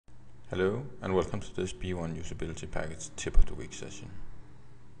Hello and welcome to this B1 Usability Package Tip of the Week session.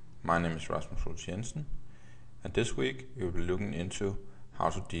 My name is Rasmus Jensen, and this week we will be looking into how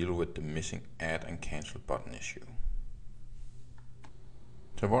to deal with the missing add and cancel button issue.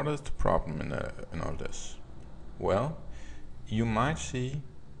 So what is the problem in all this? Well, you might see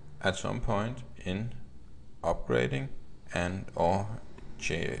at some point in upgrading and or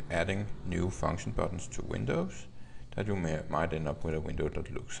adding new function buttons to Windows that you might end up with a window that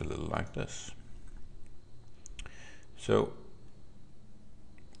looks a little like this. So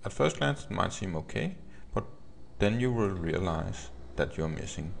at first glance it might seem okay, but then you will realize that you're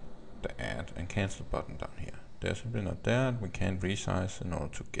missing the add and cancel button down here. They're simply not there, and we can't resize in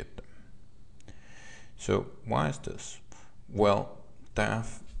order to get them. So why is this? Well, there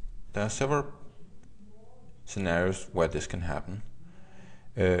are several scenarios where this can happen.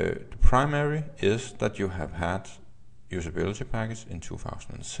 The primary is that you have had usability package in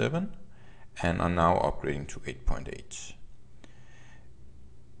 2007 and are now upgrading to 8.8.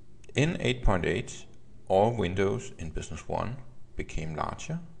 In 8.8, all windows in Business One became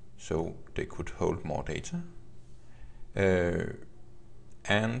larger, so they could hold more data. And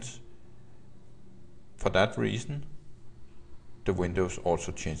for that reason, the windows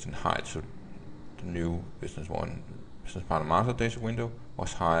also changed in height. So the new Business Partner Master Data window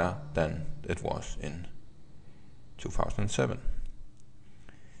was higher than it was in 2007.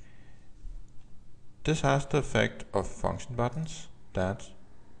 This has the effect of function buttons, that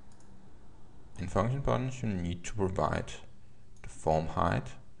in function buttons you need to provide the form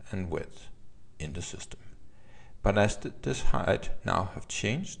height and width in the system. But as this height now have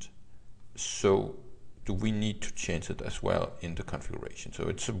changed, so do we need to change it as well in the configuration. So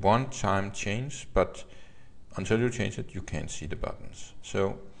it's a one-time change, but until you change it you can't see the buttons.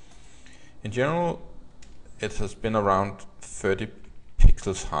 So in general it has been around 30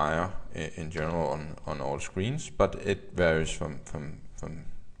 pixels higher in general on all screens, but it varies from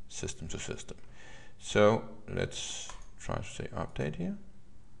system to system. So let's try to say update here.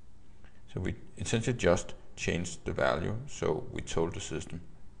 So we essentially just changed the value, so we told the system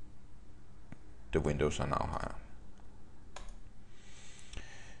the windows are now higher.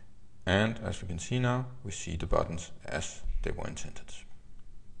 And as we can see now, we see the buttons as they were intended.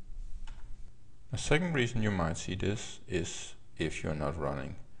 A second reason you might see this is if you're not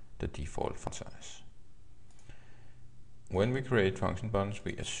running the default font size. When we create function buttons,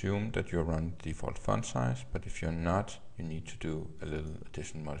 we assume that you're running the default font size, but if you're not, you need to do a little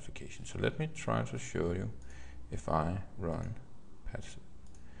additional modification. So let me try to show you. If I run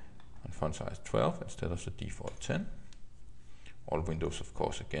on font size 12 instead of the default 10, all windows of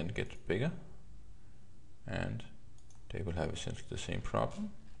course again get bigger, and they will have essentially the same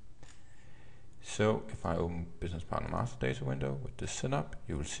problem. So if I open Business Partner Master Data window with this setup,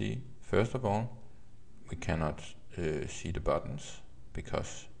 you will see, first of all, we cannot see the buttons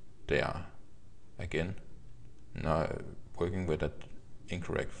because they are again not working with an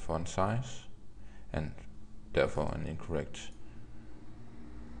incorrect font size and therefore an incorrect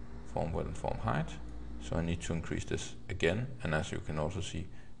form width and form height. So I need to increase this again, and as you can also see,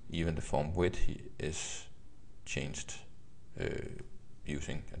 even the form width is changed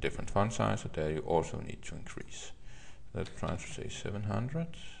using a different font size, so there you also need to increase. Let's try to say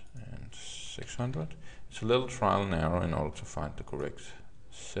 700 and 600. It's a little trial and error in order to find the correct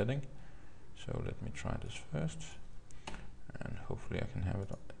setting. So let me try this first, and hopefully I can have it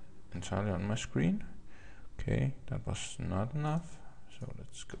entirely on my screen. Okay, that was not enough, so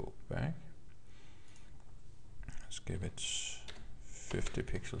let's go back. Let's give it 50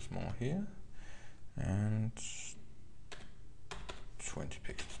 pixels more here and 20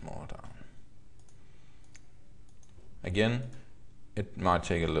 pixels more down. Again, it might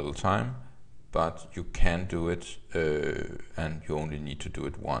take a little time, but you can do it, and you only need to do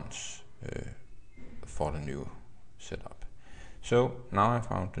it once for the new setup. So now I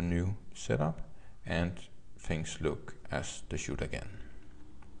found the new setup and things look as they should again.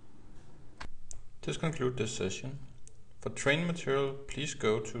 This concludes this session. For training material, please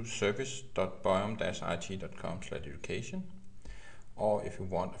go to service.boyum-it.com/education. Or if you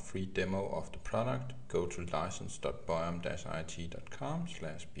want a free demo of the product, go to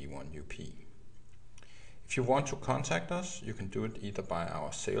license.boyum-it.com/b1up. If you want to contact us, you can do it either by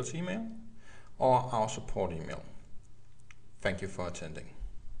our sales email or our support email. Thank you for attending.